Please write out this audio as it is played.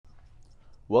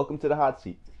Welcome to the Hot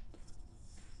Seat.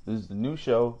 This is the new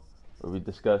show where we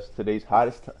discuss today's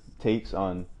hottest takes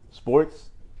on sports,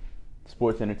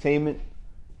 sports entertainment,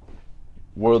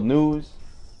 world news,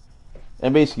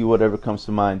 and basically whatever comes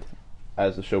to mind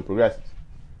as the show progresses.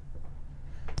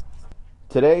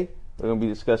 Today, we're going to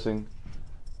be discussing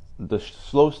the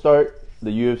slow start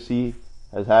the UFC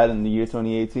has had in the year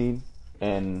 2018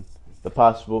 and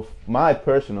my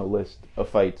personal list of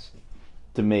fights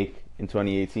to make in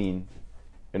 2018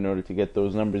 in order to get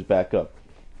those numbers back up.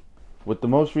 With the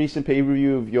most recent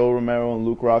pay-per-view of Yoel Romero and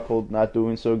Luke Rockhold not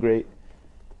doing so great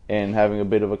and having a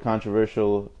bit of a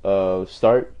controversial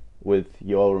start with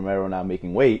Yoel Romero not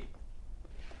making weight,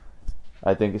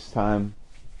 I think it's time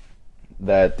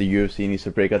that the UFC needs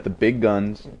to break out the big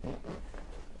guns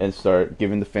and start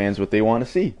giving the fans what they want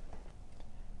to see.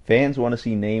 Fans want to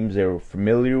see names they're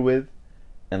familiar with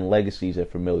and legacies they're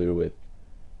familiar with.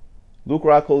 Luke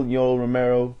Rockhold and Yoel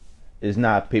Romero is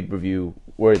not pay-per-view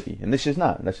worthy, and this is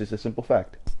not. That's just a simple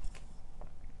fact.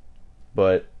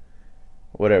 But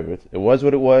whatever, it was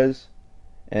what it was,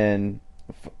 and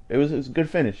it was a good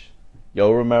finish.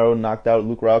 Yoel Romero knocked out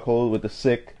Luke Rockhold with a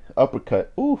sick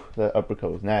uppercut. Ooh, that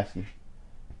uppercut was nasty.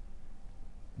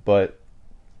 But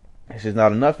it's just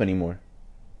not enough anymore.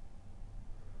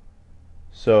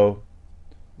 So,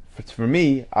 for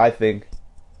me, I think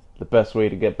the best way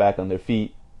to get back on their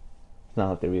feet, it's not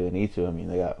that they really need to. I mean,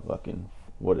 they got fucking,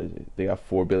 what is it? They got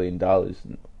 $4 billion.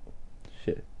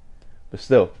 Shit. But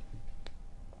still,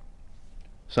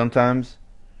 sometimes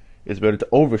it's better to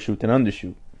overshoot than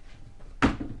undershoot.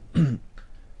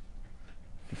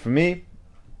 For me,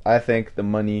 I think the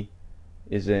money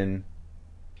is in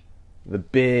the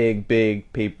big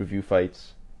pay-per-view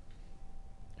fights.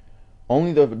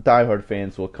 Only the diehard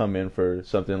fans will come in for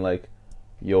something like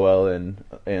Yoel and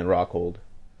Rockhold.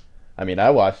 I mean,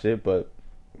 I watched it, but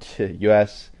I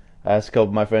asked a couple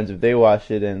of my friends if they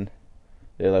watched it, and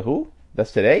they're like, "Who?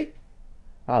 That's today?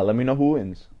 Let me know who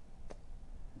wins."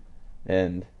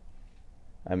 And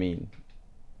I mean,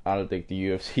 I don't think the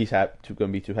UFC's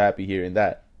gonna be too happy hearing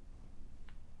that.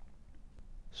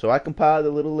 So I compiled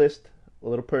a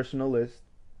little personal list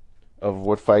of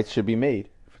what fights should be made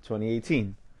for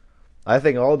 2018. I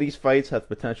think all these fights have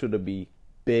potential to be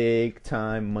big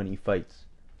time money fights.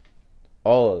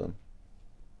 All of them.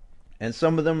 And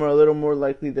some of them are a little more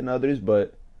likely than others,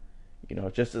 but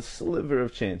just a sliver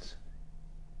of chance.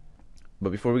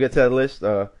 But before we get to that list,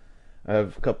 I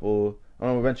have a couple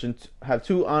have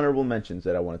two honorable mentions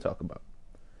that I want to talk about.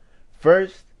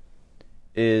 First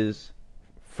is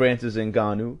Francis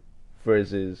Ngannou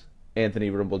versus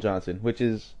Anthony Rumble Johnson,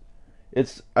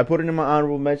 I put it in my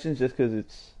honorable mentions just because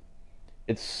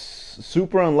it's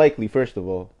super unlikely, first of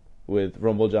all, with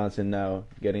Rumble Johnson now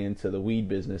getting into the weed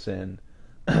business, and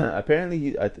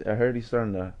apparently I heard he's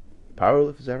starting to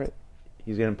powerlift. Is that right?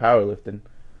 He's getting powerlifting,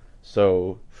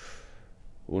 so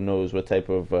who knows what type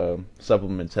of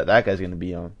supplements that guy's going to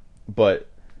be on. But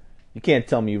you can't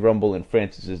tell me Rumble and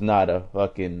Francis is not a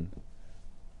fucking...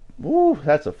 Woo,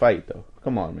 that's a fight, though.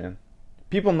 Come on, man.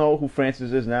 People know who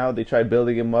Francis is now. They tried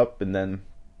building him up, and then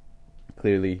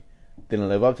clearly didn't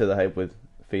live up to the hype with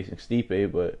facing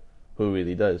Stipe, but who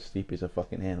really does? Stipe's a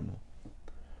fucking animal.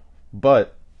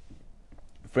 But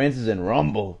Francis and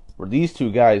Rumble, where these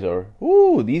guys are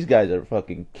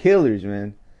fucking killers,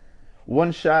 man.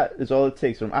 One shot is all it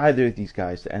takes from either of these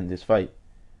guys to end this fight.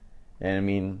 And I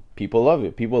mean, people love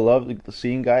it. People love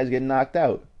seeing guys get knocked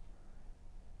out.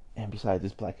 And besides,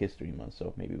 it's Black History Month,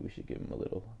 so maybe we should give him a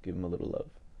little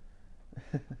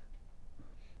love.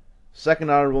 Second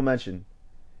honorable mention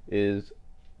is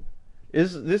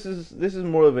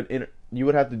more of you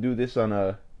would have to do this on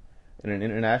an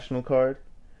international card,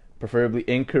 preferably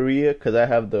in Korea, because I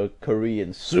have the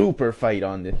Korean super fight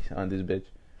on this bitch.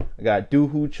 I got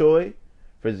Doo-Hoo Choi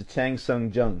versus Chang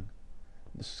Sung Jung,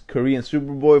 this Korean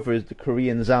Superboy versus the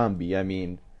Korean Zombie. I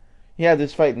mean, yeah,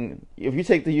 this fight, if you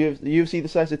take the UFC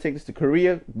decides to take this to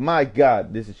Korea, my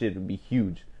God, this shit would be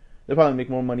huge. They'll probably make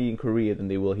more money in Korea than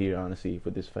they will here, honestly, for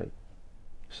this fight.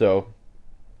 So,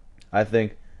 I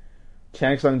think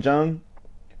Chang Sung Jung,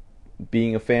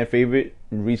 being a fan favorite,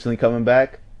 recently coming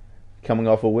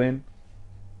off a win,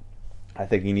 I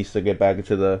think he needs to get back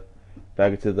into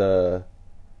the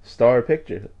star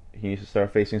picture. He needs to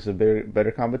start facing some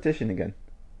better competition again.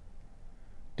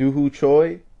 Doo-Hoo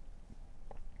Choi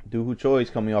is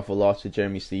coming off a loss to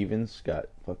Jeremy Stevens. Got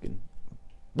fucking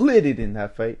blitted in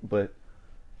that fight, but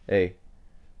hey,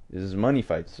 this is money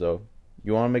fight. So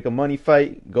you want to make a money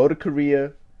fight? Go to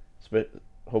Korea,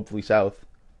 hopefully South.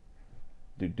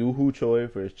 Do Doo-Hoo Choi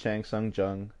versus Chang Sung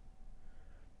Jung,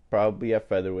 probably at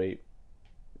featherweight.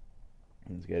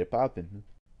 Let's get it popping.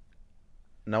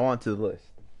 Now on to the list.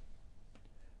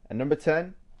 At number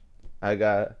 10, I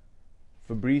got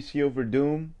Fabricio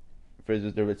Verdum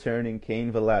versus the returning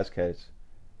Cain Velasquez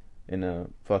in a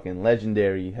fucking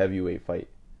legendary heavyweight fight.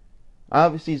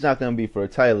 Obviously, it's not going to be for a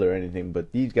title or anything,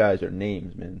 but these guys are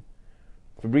names, man.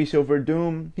 Fabricio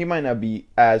Verdum, he might not be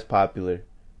as popular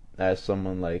as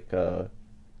someone like,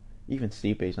 even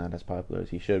Stipe's not as popular as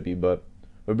he should be, but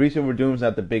Fabricio Verdum's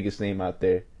not the biggest name out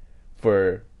there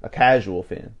for a casual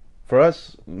fan. For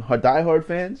us, diehard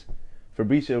fans,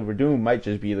 Fabricio Verdum might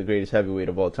just be the greatest heavyweight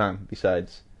of all time.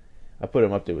 Besides, I put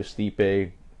him up there with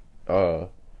Stipe,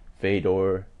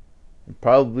 Fedor, and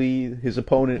probably his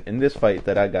opponent in this fight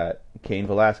that I got, Cain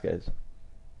Velasquez.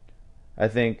 I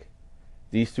think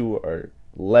these two are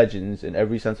legends in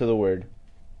every sense of the word.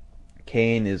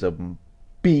 Cain is a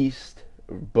beast,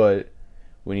 but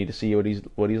we need to see what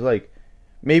he's like.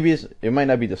 Maybe it might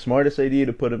not be the smartest idea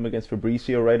to put him against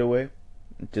Fabricio right away,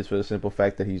 just for the simple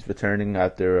fact that he's returning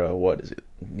after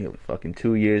nearly fucking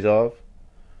 2 years off.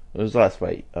 It was his last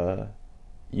fight,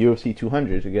 UFC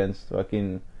 200 against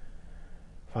fucking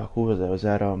who was that? Was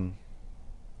that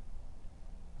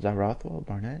Rothwell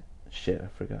Barnett? Shit, I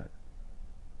forgot.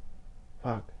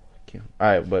 Fuck.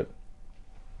 Alright, but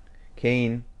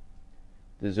Cain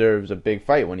deserves a big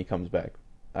fight when he comes back.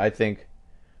 I think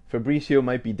Fabricio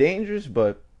might be dangerous,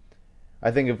 but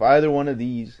I think if either one of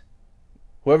these,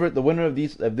 whoever the winner of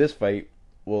this fight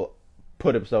will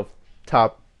put himself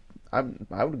top, I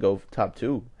would go top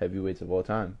 2 heavyweights of all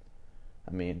time.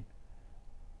 I mean,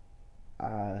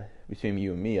 between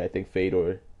you and me, I think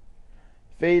Fedor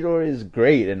is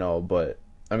great and all, but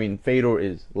I mean Fedor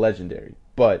is legendary,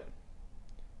 but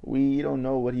we don't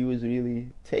know what he was really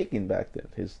taking back then.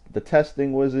 The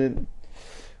testing wasn't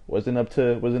up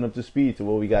to speed to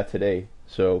what we got today.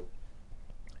 So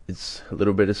it's a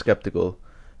little bit of skeptical.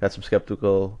 Got some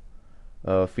skeptical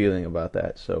feeling about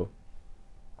that. So,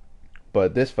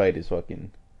 but this fight is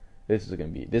fucking. This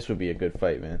would be a good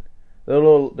fight, man. They're a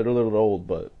little old,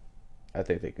 but I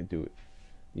think they could do it.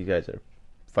 These guys are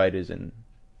fighters in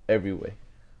every way.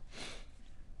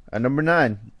 At number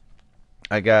 9,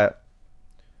 I got.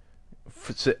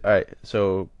 Alright,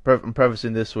 so I'm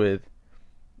prefacing this with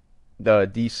the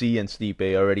DC and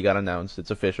Stipe already got announced. It's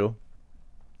official.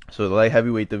 So the light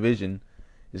heavyweight division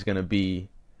is gonna be,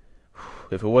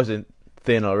 if it wasn't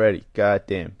thin already,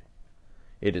 goddamn,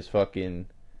 it is fucking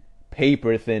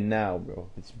paper thin now, bro.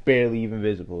 It's barely even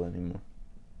visible anymore.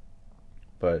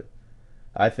 But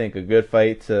I think a good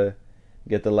fight to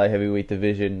get the light heavyweight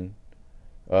division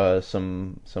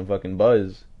some fucking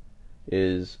buzz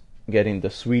is getting the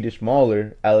Swedish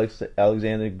Mauler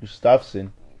Alexander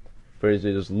Gustafsson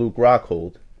versus Luke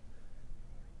Rockhold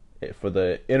for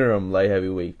the interim light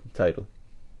heavyweight title.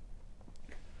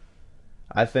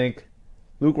 I think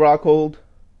Luke Rockhold,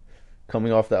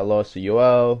 coming off that loss to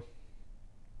Yoel,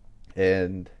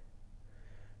 and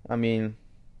I mean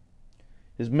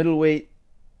his middleweight,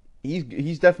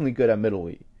 he's definitely good at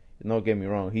middleweight. Don't get me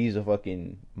wrong, he's a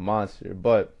fucking monster,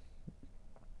 but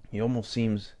he almost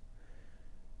seems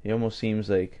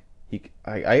like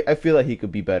I feel like he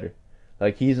could be better.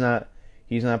 Like he's not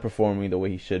performing the way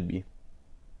he should be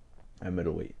at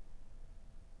middleweight.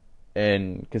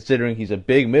 And considering he's a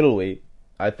big middleweight,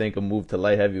 I think a move to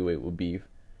light heavyweight would be,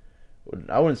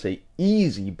 I wouldn't say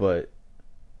easy, but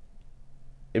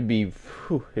it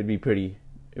might be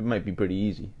pretty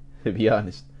easy, to be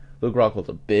honest. Luke Rockhold's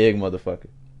a big motherfucker.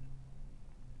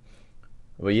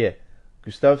 But yeah,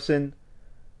 Gustafsson,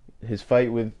 his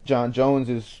fight with John Jones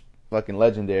is fucking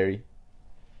legendary.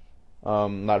 A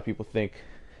lot of people think,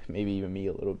 maybe even me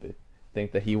a little bit,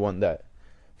 think that he won that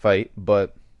fight.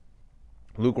 But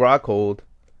Luke Rockhold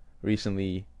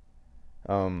recently,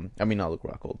 not Luke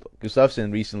Rockhold,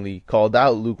 Gustafsson recently called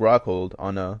out Luke Rockhold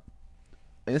on a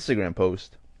Instagram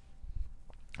post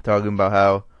talking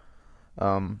about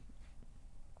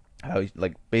how he's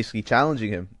like basically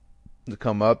challenging him to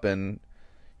come up and,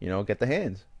 get the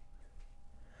hands.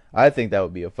 I think that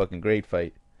would be a fucking great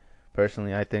fight.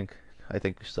 Personally, I think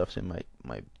Gustafsson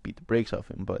might beat the brakes off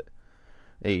him, but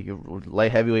hey,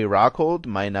 light heavyweight Rockhold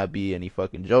might not be any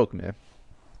fucking joke, man.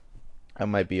 That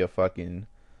might be a fucking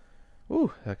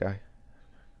that guy.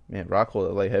 Man, Rockhold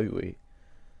at light heavyweight.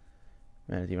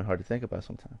 Man, it's even hard to think about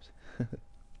sometimes.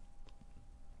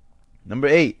 Number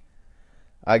 8,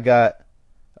 I got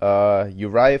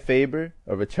Uriah Faber,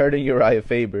 a returning Uriah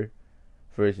Faber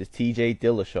versus TJ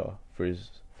Dillashaw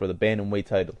for the bantamweight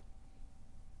title.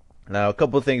 Now, a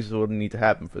couple of things will need to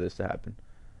happen for this to happen.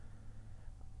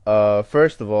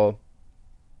 First of all,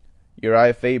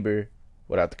 Uriah Faber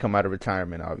would have to come out of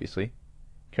retirement, obviously.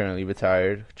 Currently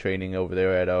retired, training over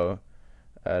there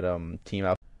at Team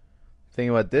Alpha. thing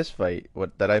about this fight,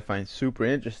 what that I find super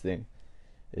interesting,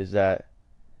 is that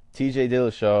T.J.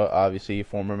 Dillashaw, obviously a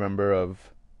former member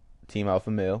of Team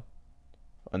Alpha Male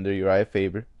under Uriah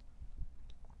Faber.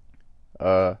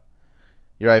 Uh,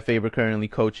 Uriah Faber currently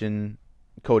coaching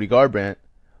Cody Garbrandt,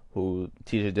 who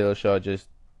T.J. Dillashaw just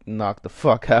knocked the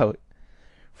fuck out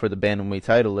for the bantamweight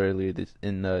title earlier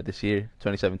this year,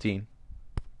 2017.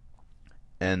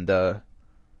 And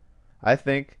I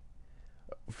think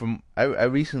I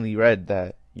recently read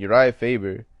that Uriah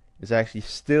Faber is actually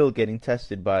still getting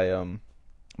tested by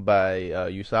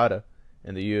USADA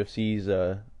and the UFC's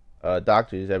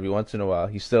doctors every once in a while.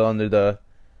 He's still under the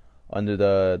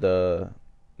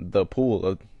pool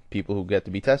of people who get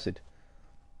to be tested.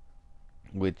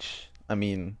 Which, I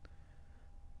mean,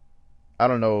 I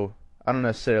don't know. I don't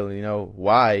necessarily know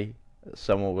why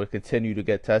someone would continue to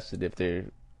get tested if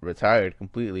they're retired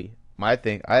completely.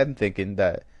 I'm thinking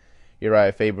that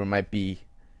Uriah Faber might be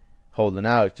holding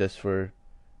out just for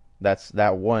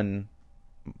that one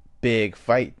big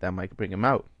fight that might bring him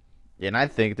out. And I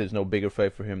think there's no bigger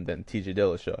fight for him than T.J.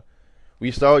 Dillashaw. We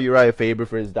saw Uriah Faber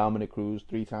for his Dominic Cruz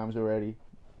 3 times already,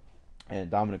 and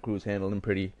Dominic Cruz handled him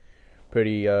pretty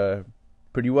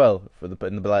well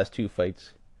in the last 2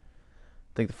 fights. I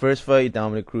think the first fight,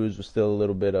 Dominic Cruz was still a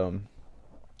little bit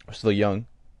still young.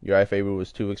 Uriah Faber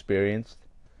was too experienced,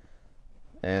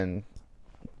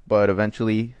 but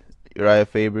eventually Uriah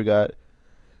Faber got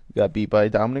beat by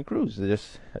Dominic Cruz.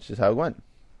 That's just how it went.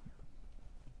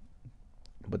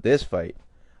 But this fight,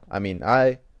 I mean,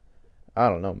 I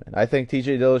don't know, man. I think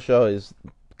T.J. Dillashaw is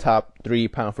top 3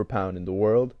 pound for pound in the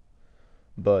world,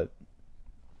 but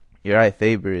Uriah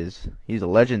Faber he's a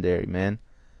legendary, man.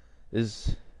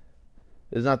 There's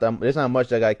not much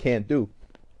that guy can't do.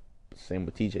 Same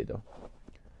with TJ though.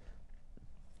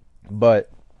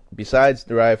 But besides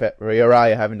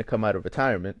Uriah having to come out of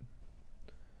retirement,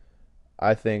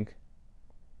 I think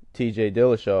TJ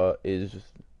Dillashaw is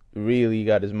really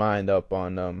got his mind up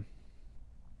on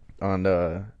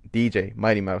DJ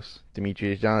Mighty Mouse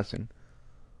Demetrius Johnson.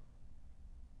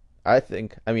 I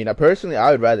personally,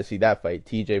 I would rather see that fight,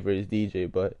 TJ versus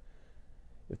DJ. But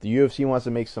if the UFC wants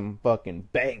to make some fucking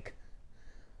bank,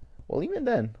 well, even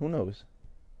then, who knows?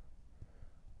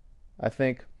 I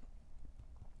think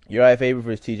Uriah Faber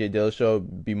versus TJ Dillashaw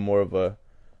would be more of a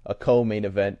co-main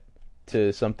event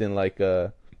to something like I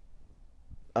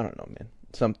don't know, man,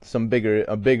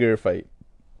 a bigger fight.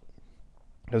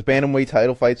 Because bantamweight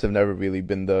title fights have never really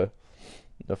been the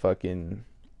fucking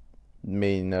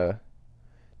main the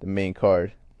main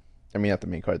card. I mean, not the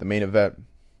main card, the main event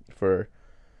for.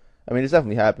 I mean, it's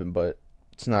definitely happened, but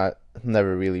it's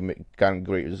never really gotten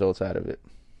great results out of it.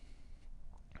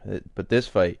 But this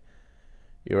fight,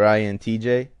 Uriah and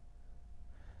TJ,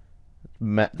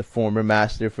 the former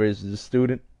master versus the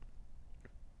student.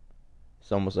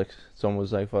 It's almost like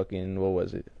fucking, what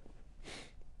was it?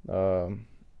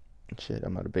 Shit,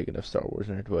 I'm not a big enough Star Wars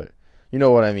nerd, but you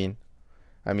know what I mean.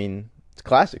 I mean, it's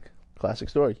classic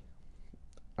story.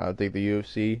 I don't think the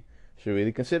UFC should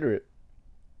really consider it.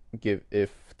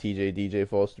 If TJ DJ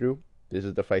falls through, this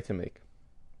is the fight to make.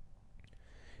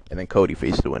 And then Cody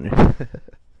faced the winner.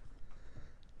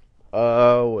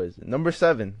 What is it? Number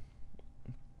 7,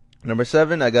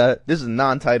 I got, this is a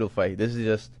non-title fight. This is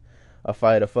just a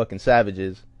fight of fucking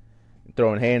savages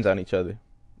throwing hands on each other.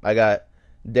 I got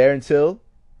Darren Till,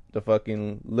 the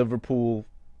fucking Liverpool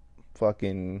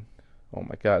fucking, oh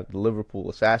my god, the Liverpool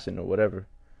assassin or whatever.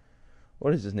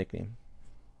 What is his nickname?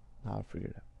 I'll figure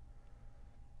it out.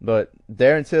 But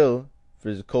Darren Till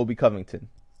versus Colby Covington.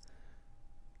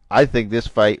 I think this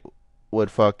fight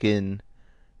would fucking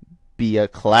be a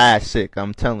classic,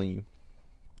 I'm telling you.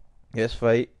 This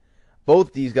fight,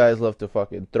 both these guys love to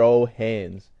fucking throw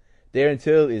hands. Darren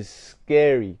Till is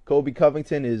scary. Colby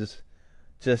Covington is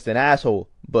just an asshole,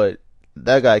 but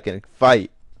that guy can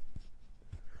fight.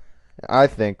 I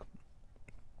think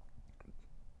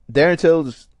Darren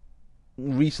Till's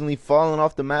recently fallen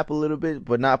off the map a little bit,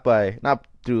 but not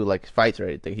through like fights or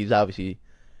anything. He's obviously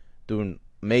doing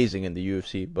amazing in the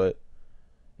UFC, but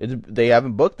they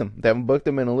haven't booked him. They haven't booked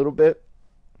him in a little bit,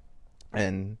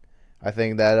 and I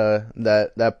think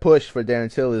that push for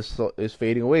Darren Till is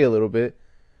fading away a little bit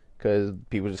because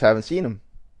people just haven't seen him.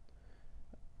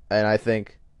 And I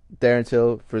think Darren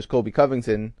Till versus Colby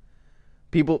Covington,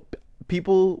 even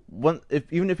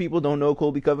if people don't know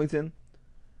Colby Covington,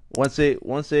 once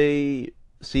they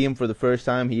see him for the first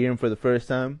time, hear him for the first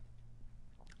time,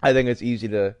 I think it's easy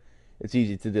to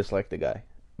dislike the guy.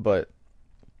 But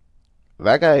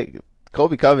that guy,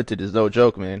 Colby Covington, is no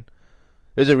joke, man.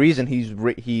 There's a reason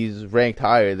he's ranked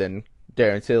higher than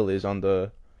Darren Till is on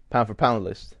the pound for pound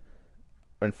list,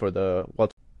 and for the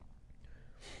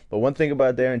But one thing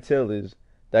about Darren Till is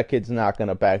that kid's not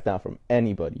gonna back down from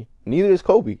anybody. Neither is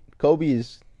Kobe. Kobe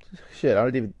is shit. I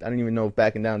don't even know if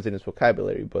backing down is in his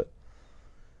vocabulary. But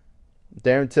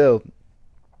Darren Till,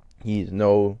 he's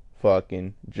no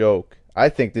fucking joke. I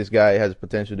think this guy has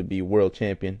potential to be world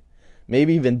champion.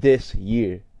 Maybe even this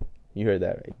year. You heard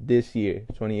that right. This year,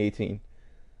 2018.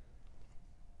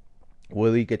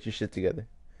 Willie, get your shit together.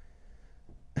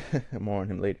 More on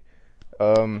him later.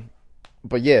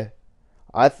 But yeah,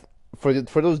 for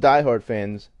those diehard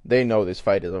fans, they know this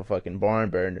fight is a fucking barn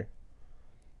burner.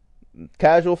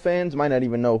 Casual fans might not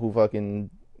even know who fucking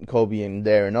Kobe and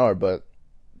Darren are, but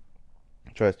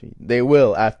trust me, they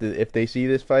will if they see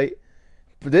this fight.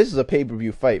 But this is a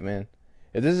pay-per-view fight, man.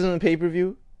 If this isn't a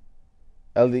pay-per-view,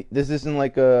 this isn't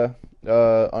like a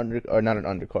not an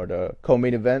undercard, a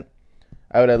co-main event.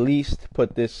 I would at least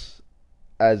put this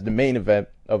as the main event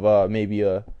of maybe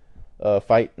a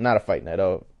fight, not a fight night,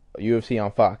 a UFC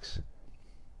on Fox.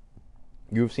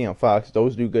 UFC on Fox,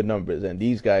 those do good numbers, and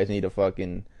these guys need to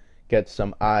fucking get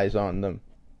some eyes on them.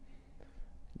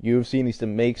 UFC needs to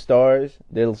make stars.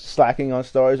 They're slacking on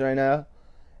stars right now,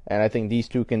 and I think these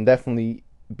two can definitely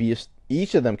be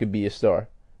each of them could be a star,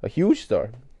 a huge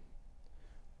star.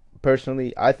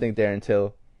 Personally, I think Darren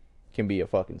Till can be a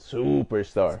fucking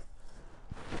superstar.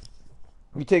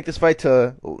 We take this fight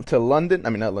to London. I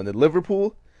mean, not London,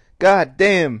 Liverpool. God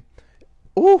damn.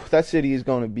 Ooh, that city is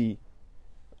going to be.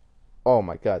 Oh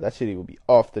my God, that city will be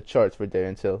off the charts for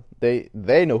Darren Till.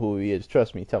 They know who he is.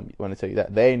 Trust me. Tell me when I tell you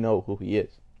that they know who he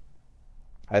is.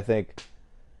 I think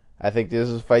this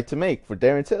is a fight to make for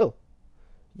Darren Till.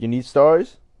 You need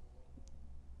stars.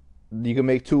 You can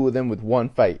make two of them with one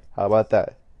fight. How about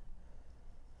that?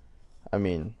 I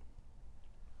mean,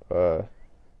 I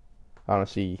don't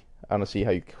see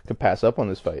how you could pass up on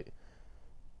this fight.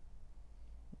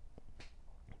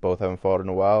 Both haven't fought in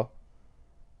a while.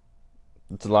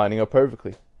 It's lining up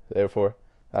perfectly. Therefore,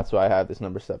 that's why I have this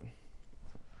number 7.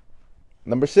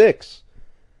 Number 6,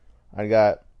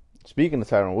 speaking of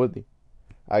Tyron Woodley,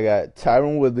 I got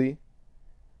Tyron Woodley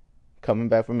coming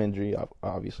back from injury,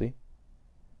 obviously,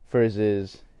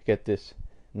 versus, get this,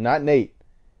 not Nate,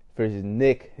 versus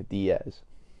Nick Diaz.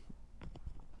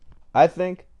 I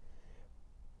think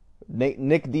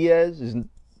Nick Diaz is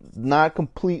not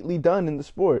completely done in the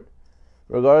sport,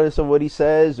 regardless of what he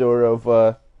says or of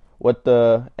what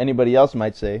anybody else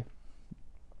might say.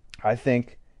 I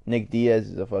think Nick Diaz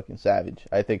is a fucking savage.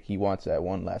 I think he wants that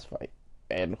one last fight.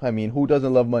 And, I mean, who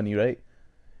doesn't love money, right?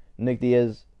 Nick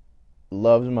Diaz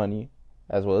loves money,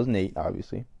 as well as Nate,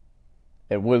 obviously.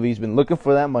 And Woodley's been looking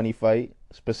for that money fight,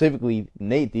 specifically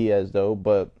Nate Diaz, though,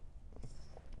 but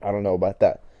I don't know about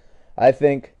that. I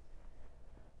think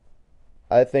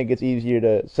it's easier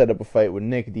to set up a fight with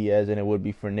Nick Diaz than it would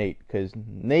be for Nate, because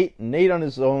Nate on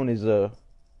his own is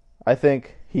I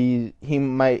think he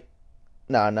might,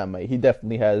 not might, he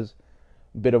definitely has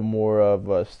a bit of more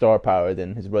of star power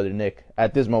than his brother Nick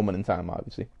at this moment in time,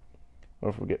 obviously.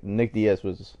 Don't forget, Nick Diaz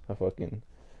was a fucking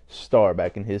star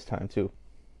back in his time too.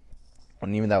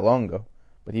 Wasn't even that long ago,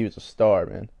 but he was a star,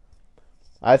 man.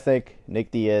 I think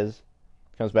Nick Diaz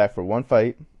comes back for one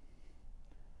fight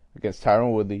against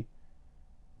Tyron Woodley.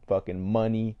 Fucking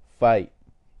money fight.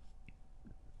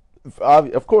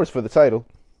 Of course, for the title,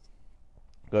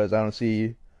 because I don't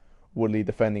see Woodley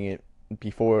defending it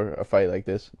before a fight like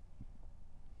this.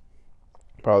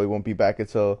 Probably won't be back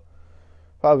until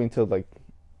like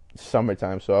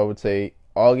summertime. So I would say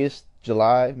August,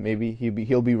 July, maybe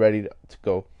he'll be ready to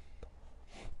go.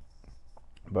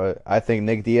 But I think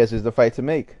Nick Diaz is the fight to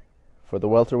make for the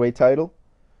welterweight title.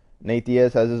 Nate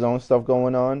Diaz has his own stuff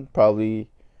going on, probably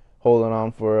holding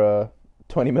on for a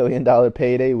 $20 million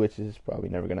payday, which is probably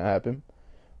never going to happen.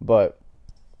 But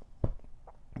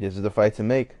this is the fight to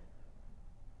make.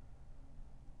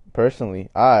 Personally,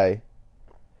 I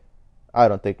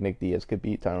don't think Nick Diaz could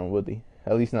beat Tyron Woodley.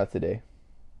 At least not today.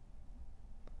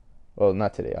 Well,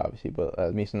 not today, obviously, but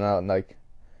at least not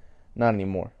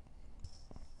anymore.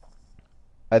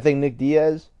 I think Nick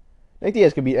Diaz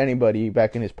could beat anybody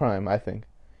back in his prime. I think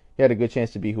he had a good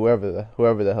chance to beat whoever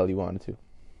the hell he wanted to.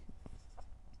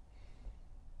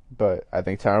 But I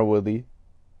think Tyron Woodley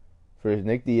versus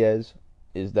Nick Diaz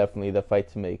is definitely the fight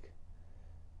to make.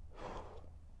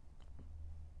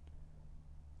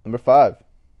 Number 5,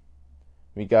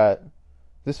 we got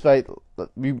this fight.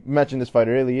 We mentioned this fight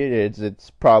earlier. It's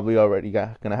probably already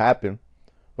gonna happen.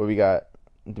 But we got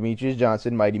Demetrius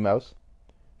Johnson, Mighty Mouse,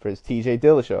 versus TJ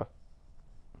Dillashaw.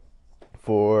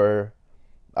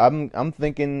 I'm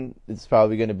thinking it's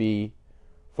probably gonna be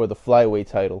for the flyweight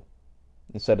title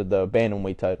instead of the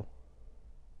bantamweight title.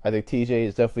 I think TJ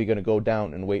is definitely gonna go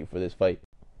down and wait for this fight.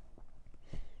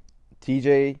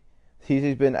 TJ,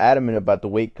 TJ's been adamant about the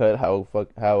weight cut, how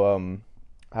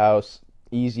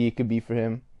easy it could be for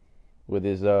him with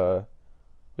his new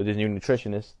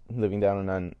nutritionist living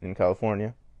down in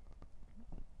California.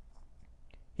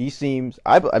 He seems,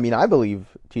 I mean, I believe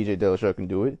TJ Dillashaw can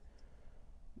do it.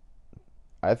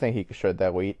 I think he could shred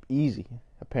that weight easy.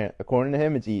 Apparently, according to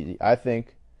him, it's easy. I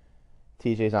think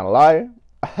TJ's not a liar.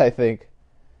 I think,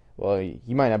 well,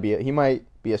 he might not be, he might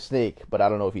be a snake, but I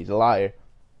don't know if he's a liar.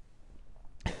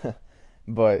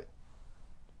 But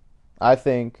I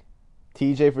think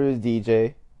TJ versus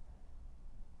DJ.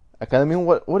 I mean,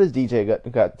 what does DJ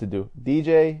got to do?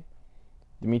 DJ,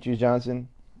 Demetrius Johnson.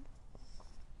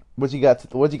 What's he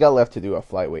got left to do at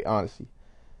flyweight? Honestly,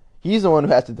 he's the one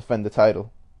who has to defend the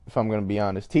title. If I'm gonna be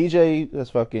honest, TJ has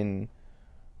fucking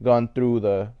gone through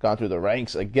the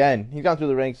ranks again. He's gone through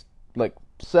the ranks like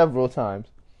several times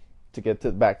to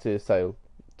get back to his title.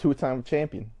 2-time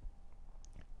champion,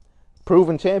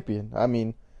 proven champion. I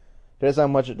mean, there's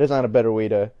not a better way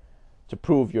to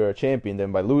prove you're a champion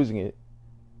than by losing it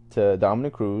to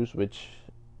Dominic Cruz, which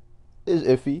is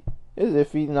iffy.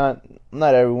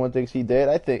 Not everyone thinks he did.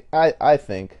 I think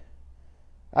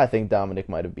Dominic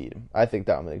might have beat him. I think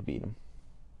Dominic beat him.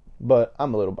 But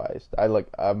I'm a little biased.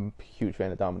 I'm a huge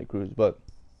fan of Dominic Cruz, but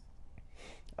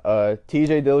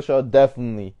TJ Dillashaw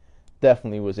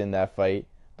definitely was in that fight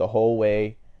the whole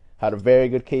way. Had a very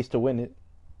good case to win it.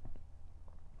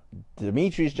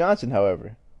 Demetrius Johnson,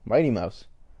 however, Mighty Mouse,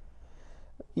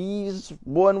 he's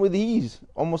won with ease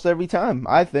almost every time,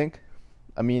 I think.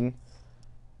 I mean,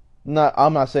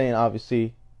 I'm not saying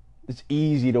obviously it's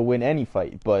easy to win any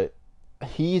fight, but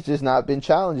he's just not been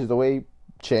challenged the way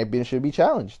champions should be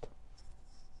challenged.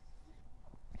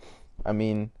 I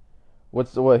mean,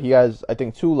 he has, I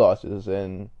think, 2 losses,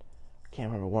 and I can't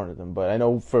remember one of them, but I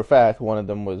know for a fact one of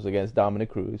them was against Dominic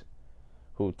Cruz,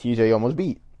 who TJ almost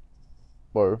beat.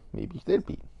 Or maybe he did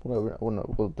beat. Whatever.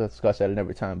 We'll discuss that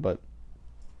another time, but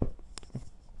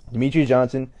Demetrius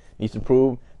Johnson needs to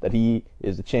prove that he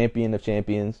is the champion of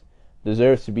champions,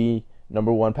 deserves to be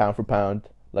number 1 pound for pound,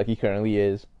 like he currently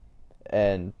is,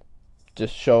 and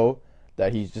just show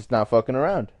that he's just not fucking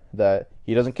around, that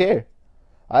he doesn't care.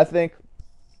 I think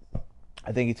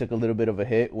he took a little bit of a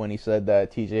hit when he said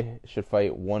that TJ should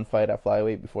fight 1 fight at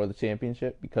flyweight before the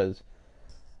championship,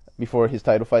 before his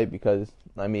title fight, because,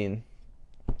 I mean,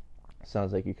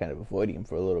 sounds like you're kind of avoiding him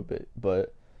for a little bit,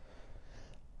 but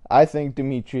I think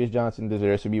Demetrius Johnson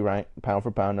deserves to be ranked pound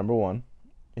for pound number 1.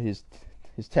 His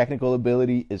technical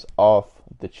ability is off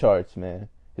the charts, man.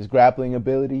 His grappling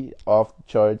ability off the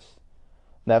charts.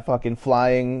 That fucking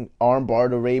flying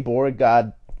armbar to Ray Borg,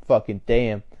 god fucking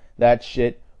damn, that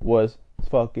shit was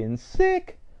fucking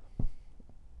sick.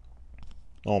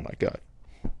 Oh my god.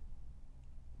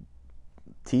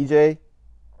 TJ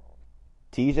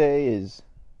is,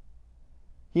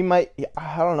 he might,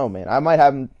 I don't know, man. I might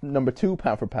have him number 2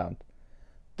 pound for pound.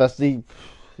 That's you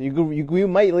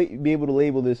might be able to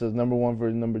label this as number 1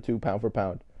 versus number 2 pound for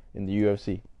pound in the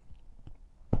UFC.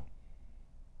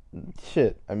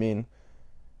 Shit, I mean,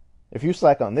 if you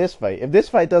slack on this fight, if this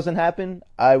fight doesn't happen,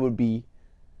 I would be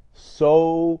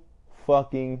so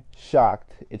fucking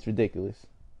shocked. It's ridiculous.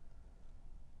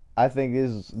 I think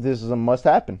this is a must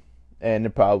happen, and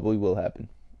it probably will happen.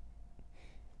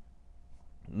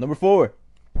 Number 4,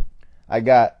 I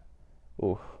got.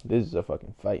 Oh, this is a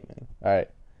fucking fight, man. All right,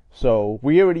 so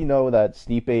we already know that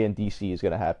Stipe and DC is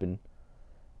gonna happen.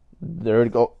 They're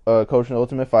coaching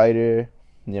Ultimate Fighter.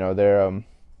 You know,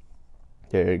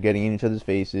 they're getting in each other's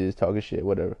faces, talking shit,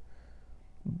 whatever.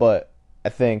 But I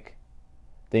think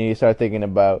they need to start thinking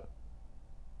about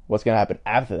what's gonna happen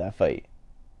after that fight.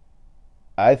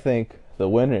 I think the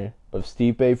winner of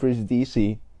Stipe versus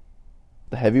DC,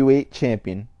 the heavyweight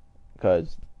champion,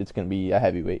 because it's gonna be a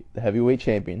heavyweight, the heavyweight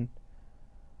champion,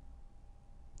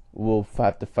 will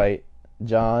have to fight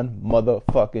John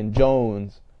motherfucking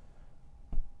Jones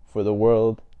for the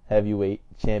World Heavyweight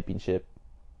Championship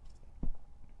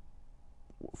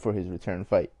for his return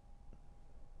fight.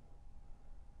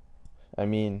 I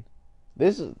mean,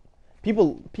 this is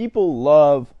people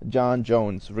love John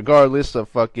Jones, regardless of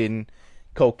fucking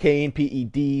cocaine,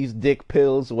 PEDs, dick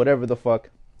pills, whatever the fuck.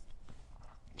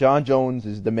 John Jones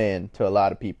is the man to a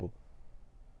lot of people,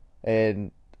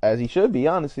 and as he should be,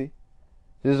 honestly.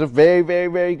 There's a very, very,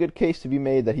 very good case to be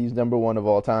made that he's number 1 of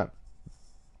all time.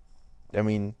 I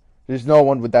mean, there's no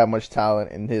one with that much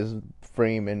talent in his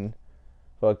frame and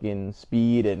fucking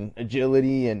speed and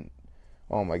agility and,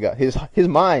 oh my god, his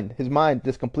mind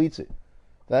just completes it.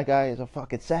 That guy is a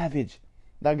fucking savage.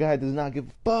 That guy does not give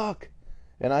a fuck,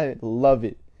 and I love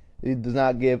it. He does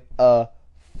not give a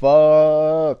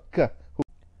fuck.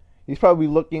 He's probably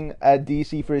looking at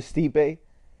DC for Stipe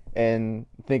and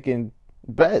thinking,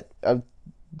 bet, I'm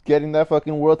getting that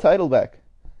fucking world title back.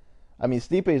 I mean,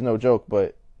 Stipe is no joke,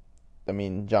 but, I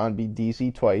mean, John beat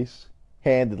DC twice,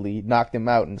 handedly, knocked him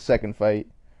out in the second fight,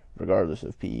 regardless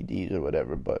of PEDs or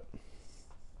whatever, but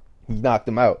he knocked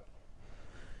him out.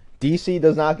 DC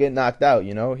does not get knocked out,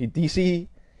 you know? DC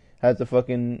has the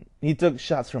fucking... He took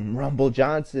shots from Rumble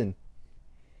Johnson.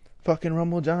 Fucking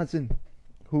Rumble Johnson.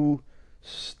 Who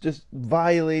just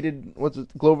violated,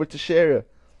 Glover Teixeira.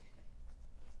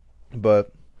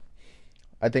 But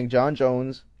I think John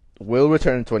Jones will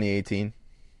return in 2018.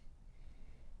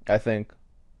 I think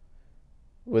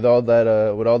with all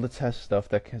the test stuff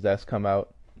that's come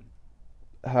out,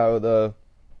 how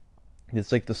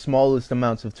it's like the smallest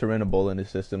amounts of Turinabol in his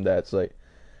system. That's like,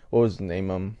 what was his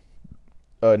name?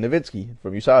 Nowitzki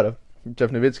from USADA,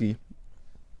 Jeff Nowitzki,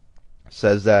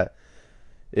 says that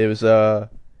it was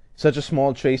such a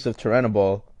small trace of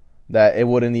Turinabol that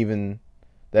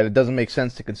it doesn't make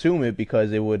sense to consume it,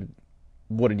 because it wouldn't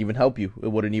even help you. It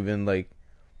wouldn't even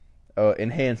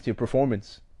enhance your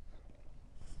performance.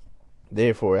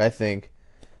 Therefore, I think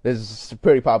this is a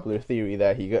pretty popular theory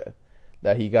that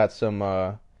he got some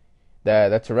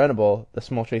that Turinabol, the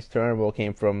small trace Turinabol,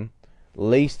 came from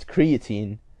laced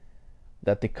creatine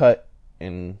that they cut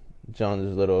in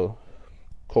John's little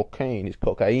his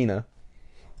cocaina,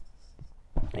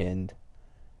 and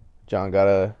John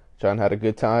had a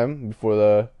good time before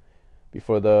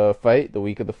the fight, the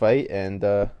week of the fight, and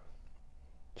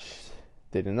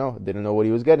didn't know what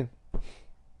he was getting.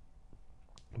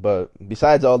 But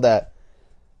besides all that,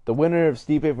 the winner of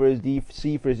Stipe versus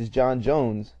DC versus John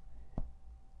Jones,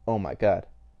 oh my god,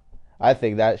 I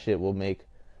think that shit will make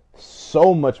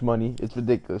so much money. It's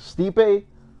ridiculous.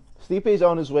 Stipe's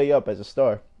on his way up as a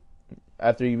star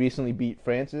after he recently beat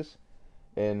Francis,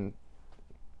 and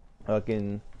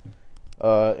fucking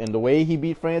and the way he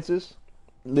beat Francis,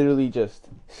 literally just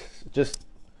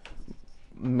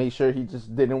made sure he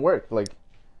just didn't work,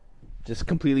 just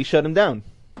completely shut him down.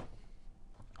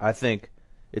 I think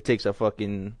it takes a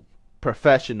fucking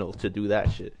professional to do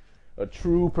that shit. A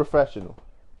true professional.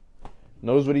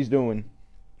 Knows what he's doing.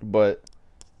 But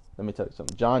let me tell you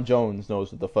something. John Jones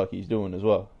knows what the fuck he's doing as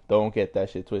well. Don't get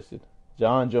that shit twisted.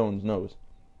 John Jones knows.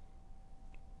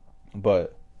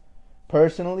 But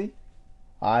personally,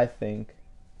 I think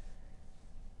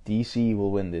DC will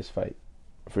win this fight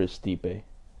for Stipe.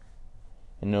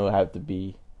 And it'll have to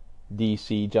be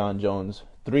DC John Jones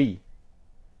 3.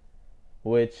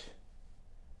 Which,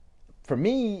 for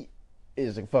me,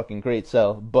 is a fucking great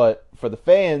sell. But for the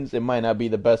fans, it might not be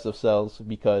the best of sells,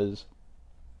 because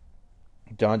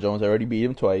John Jones already beat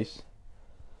him twice.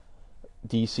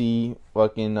 DC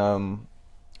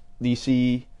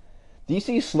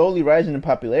is slowly rising in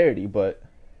popularity, but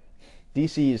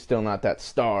DC is still not that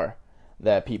star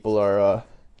that people are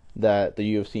that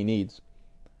the UFC needs.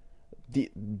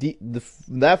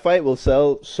 That fight will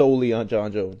sell solely on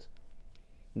John Jones.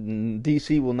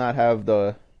 DC will not have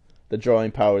the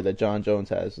drawing power that John Jones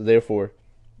has. Therefore,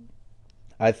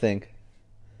 I think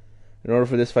in order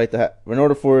for this fight in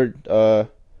order for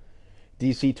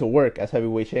DC to work as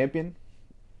heavyweight champion,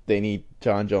 they need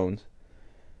John Jones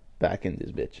back in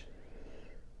this bitch.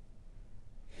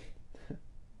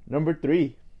 Number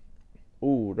 3.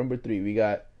 We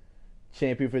got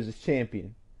champion versus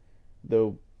champion.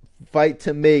 The fight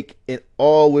to make in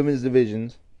all women's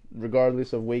divisions,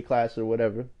 regardless of weight class or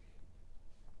whatever.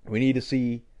 We need to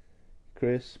see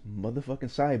Chris motherfucking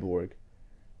Cyborg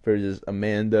versus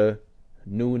Amanda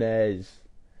Nunes.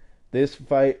 This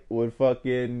fight would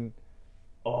fucking...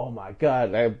 Oh my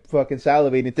god, I'm fucking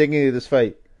salivating thinking of this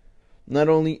fight. Not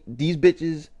only these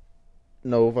bitches,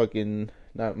 no fucking...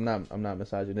 I'm not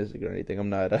misogynistic or anything. I'm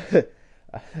not...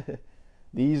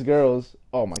 These girls,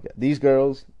 oh my god. These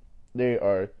girls, they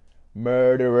are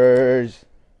murderers.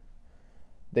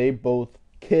 They both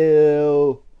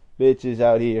kill bitches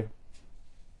out here.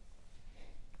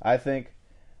 I think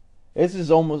this is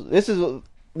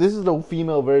the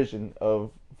female version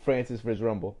of Francis vs.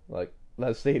 Rumble, like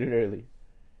I stated earlier.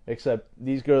 Except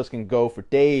these girls can go for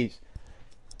days.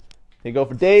 They go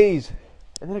for days,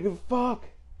 and they don't give a fuck.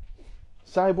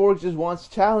 Cyborg just wants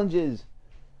challenges.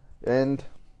 And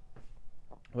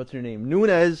what's her name?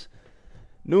 Nunes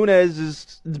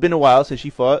it's been a while since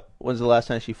she fought. When's the last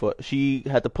time she fought? She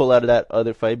had to pull out of that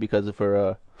other fight because of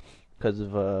her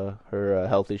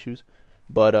health issues.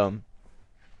 But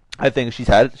I think she's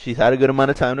had a good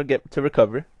amount of time to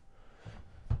recover.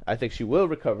 I think she will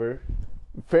recover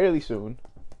fairly soon.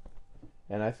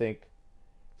 And I think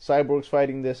Cyborg's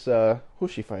fighting this who's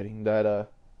she fighting? I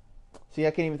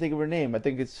can't even think of her name. I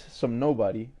think it's some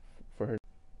nobody for her.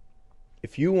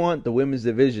 if you want the women's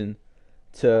division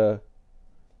to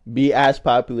be as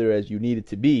popular as you need it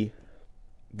to be,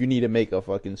 you need to make a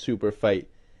fucking super fight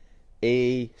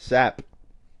ASAP.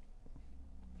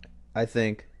 I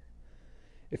think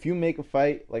if you make a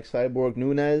fight like Cyborg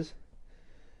Nunes,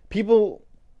 people,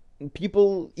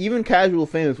 even casual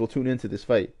fans will tune into this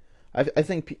fight. I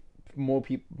think more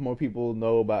people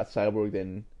know about Cyborg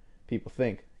than people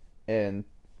think. And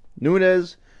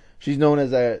Nunes, she's known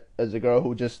as a girl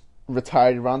who just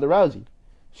retired Ronda Rousey.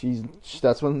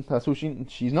 That's who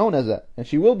she's known as that, and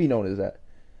she will be known as that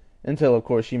until, of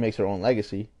course, she makes her own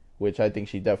legacy, which I think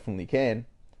she definitely can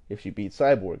if she beats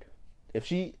Cyborg. If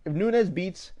Nunes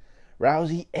beats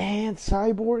Rousey and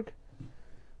Cyborg,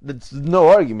 that's no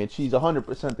argument. She's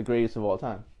 100% the greatest of all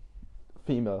time,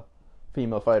 female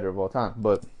fighter of all time.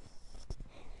 But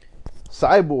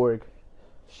Cyborg,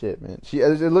 shit, man.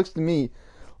 It looks to me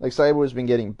like Cyborg's been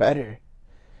getting better.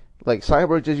 Like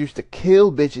Cyborg just used to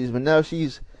kill bitches, but now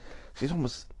she's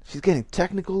getting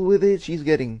technical with it. She's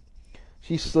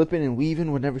slipping and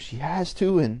weaving whenever she has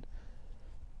to, and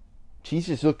she's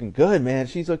just looking good, man.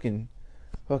 She's looking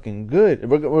fucking good.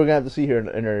 We're gonna have to see her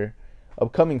in her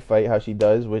upcoming fight how she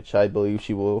does, which I believe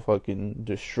she will fucking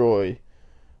destroy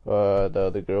the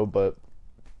other girl. But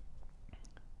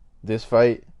this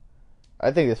fight, I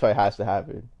think this fight has to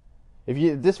happen.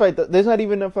 This fight, there's not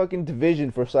even a fucking division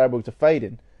for Cyborg to fight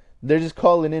in. They're just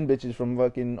calling in bitches from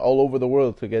fucking all over the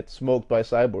world to get smoked by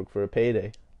Cyborg for a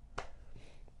payday.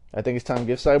 I think it's time to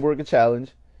give Cyborg a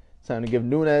challenge. It's time to give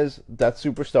Nunes that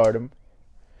superstardom.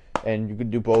 And you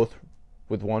can do both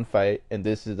with one fight, and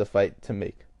this is the fight to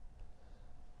make.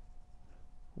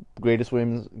 Probably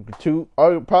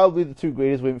the two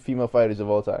greatest female fighters of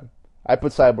all time. I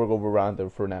put Cyborg over Ronda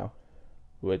for now.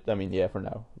 For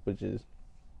now. Which is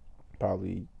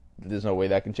probably, there's no way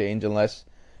that can change unless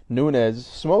Nunes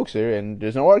smokes her, and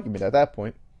there's no argument at that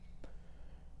point.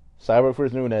 Cyborg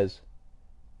versus Nunes.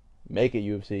 Make it,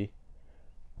 UFC.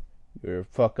 You're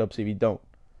fuck ups if you don't.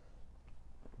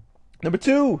 Number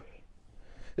 2.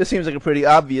 This seems like a pretty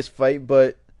obvious fight,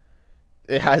 but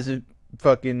it has a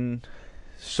fucking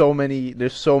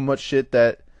there's so much shit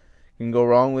that can go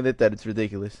wrong with it that it's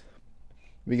ridiculous.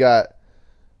 We got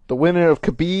the winner of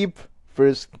Khabib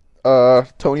versus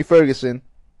Tony Ferguson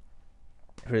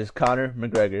versus Conor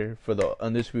McGregor for the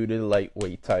undisputed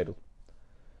lightweight title.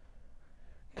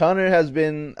 Conor has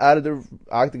been out of the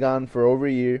octagon for over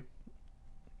a year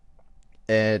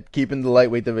and keeping the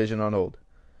lightweight division on hold.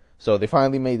 So they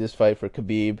finally made this fight for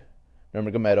Khabib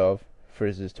Nurmagomedov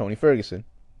versus Tony Ferguson,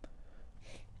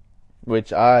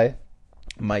 which I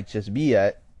might just be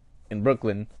at in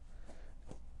Brooklyn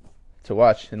to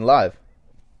watch in live.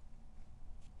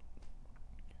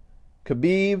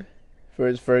 Khabib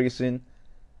versus Ferguson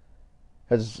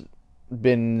has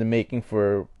been in the making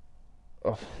for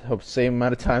the same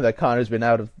amount of time that Conor's been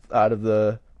out of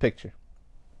the picture.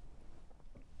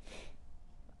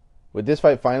 With this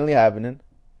fight finally happening,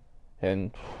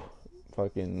 and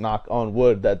fucking knock on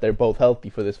wood that they're both healthy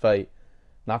for this fight.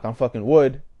 Knock on fucking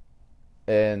wood.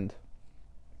 And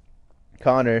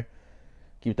Conor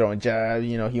keep throwing jabs.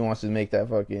 You know, he wants to make that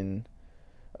fucking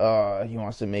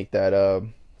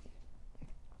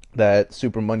that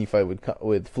super money fight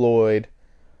with Floyd.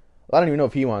 I don't even know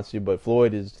if he wants to, but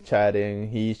Floyd is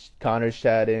chatting. Conor's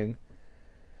chatting.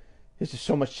 It's just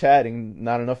so much chatting,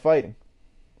 not enough fighting.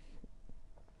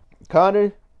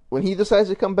 Conor, when he decides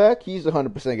to come back, he's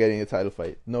 100% getting a title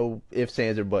fight. No ifs,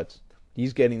 ands, or buts.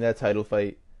 He's getting that title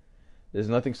fight. There's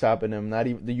nothing stopping him. Not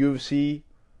even the UFC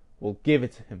will give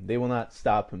it to him. They will not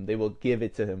stop him. They will give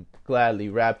it to him gladly,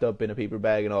 wrapped up in a paper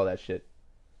bag and all that shit.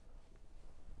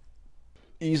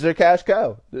 He's their cash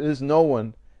cow. There's no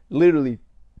one, literally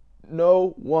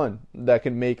no one, that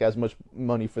can make as much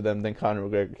money for them than Conor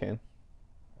McGregor can.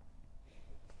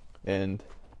 And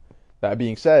that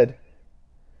being said,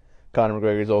 Conor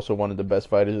McGregor is also one of the best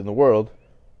fighters in the world.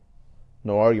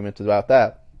 No arguments about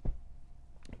that.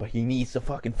 But he needs to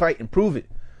fucking fight and prove it.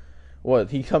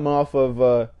 What? He's coming off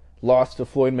of loss to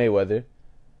Floyd Mayweather,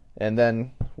 and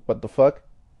then what the fuck?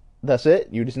 That's it?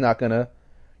 You're just not gonna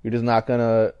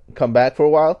come back for a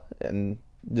while and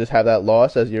just have that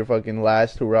loss as your fucking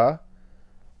last hurrah?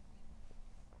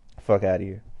 Fuck out of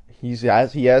here. He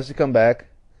has to come back,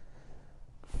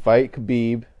 fight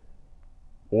Khabib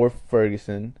or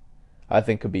Ferguson. I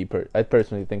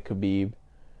personally think Khabib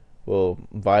will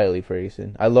violate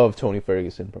Ferguson. I love Tony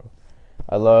Ferguson, bro.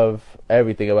 I love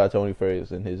everything about Tony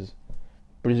Ferguson. His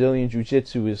Brazilian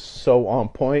Jiu-Jitsu is so on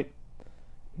point.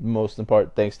 Most in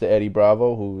part thanks to Eddie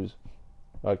Bravo, who's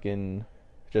fucking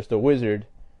just a wizard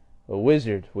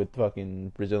with fucking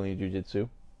Brazilian Jiu-Jitsu.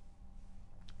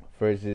 Versus